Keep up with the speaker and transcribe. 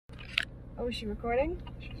Oh, is she recording?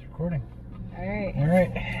 She's recording. All right. All right.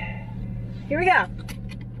 Here we go.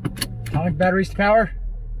 Atomic batteries to power.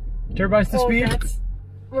 Turbines to speed. That's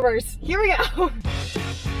reverse. Here we go.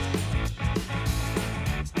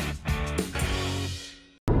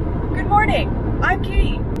 Good morning. I'm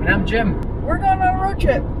Katie. And I'm Jim. We're going on a road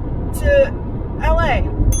trip to LA.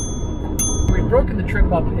 We've broken the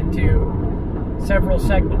trip up into several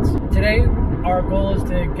segments. Today, our goal is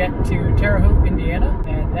to get to Terre Haute, Indiana,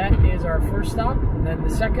 and that is our first stop. And then the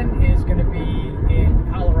second is going to be in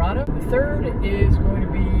Colorado. The third is going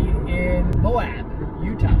to be in Moab,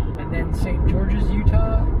 Utah, and then St. George's,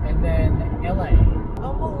 Utah, and then LA.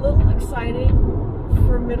 I'm a little excited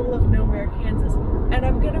for middle of nowhere, Kansas, and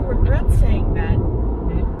I'm going to regret saying that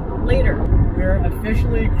later. We're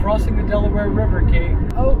officially crossing the Delaware River, Kate.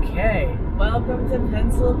 Okay. Welcome to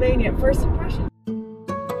Pennsylvania. First impression.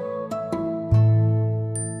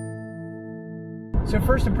 So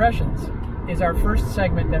first impressions is our first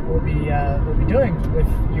segment that we'll be doing with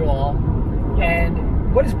you all,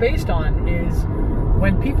 and what it's based on is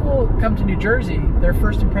when people come to New Jersey, their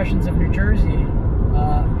first impressions of New Jersey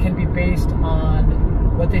can be based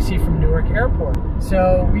on what they see from Newark Airport.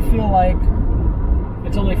 So we feel like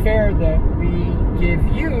it's only fair that we give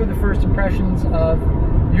you the first impressions of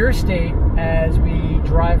your state as we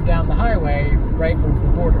drive down the highway right over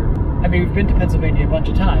the border. I mean, we've been to Pennsylvania a bunch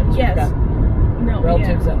of times. Yes. We've got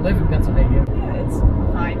relatives that live in Pennsylvania. Yeah, it's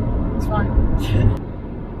fine. It's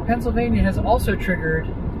fine. Pennsylvania has also triggered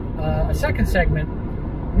a second segment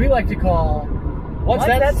we like to call What's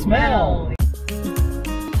That Smell?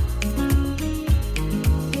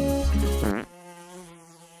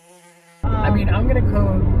 I mean, I'm gonna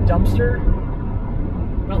code dumpster,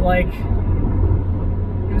 but like,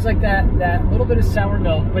 it was like that little bit of sour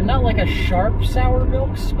milk, but not like a sharp sour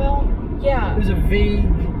milk smell. Yeah. It was a vague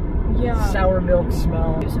sour milk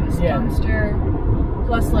smell. It was dumpster,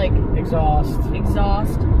 plus like exhaust.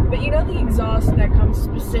 But you know the exhaust that comes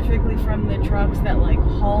specifically from the trucks that like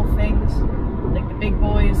haul things, like the big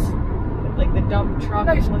boys, like the dump truck.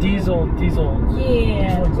 Nice diesel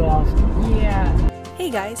exhaust. Yeah. Hey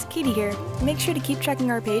guys, Katie here. Make sure to keep checking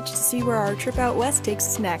our page to see where our trip out west takes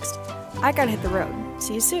us next. I gotta hit the road.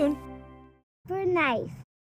 See you soon. We're nice.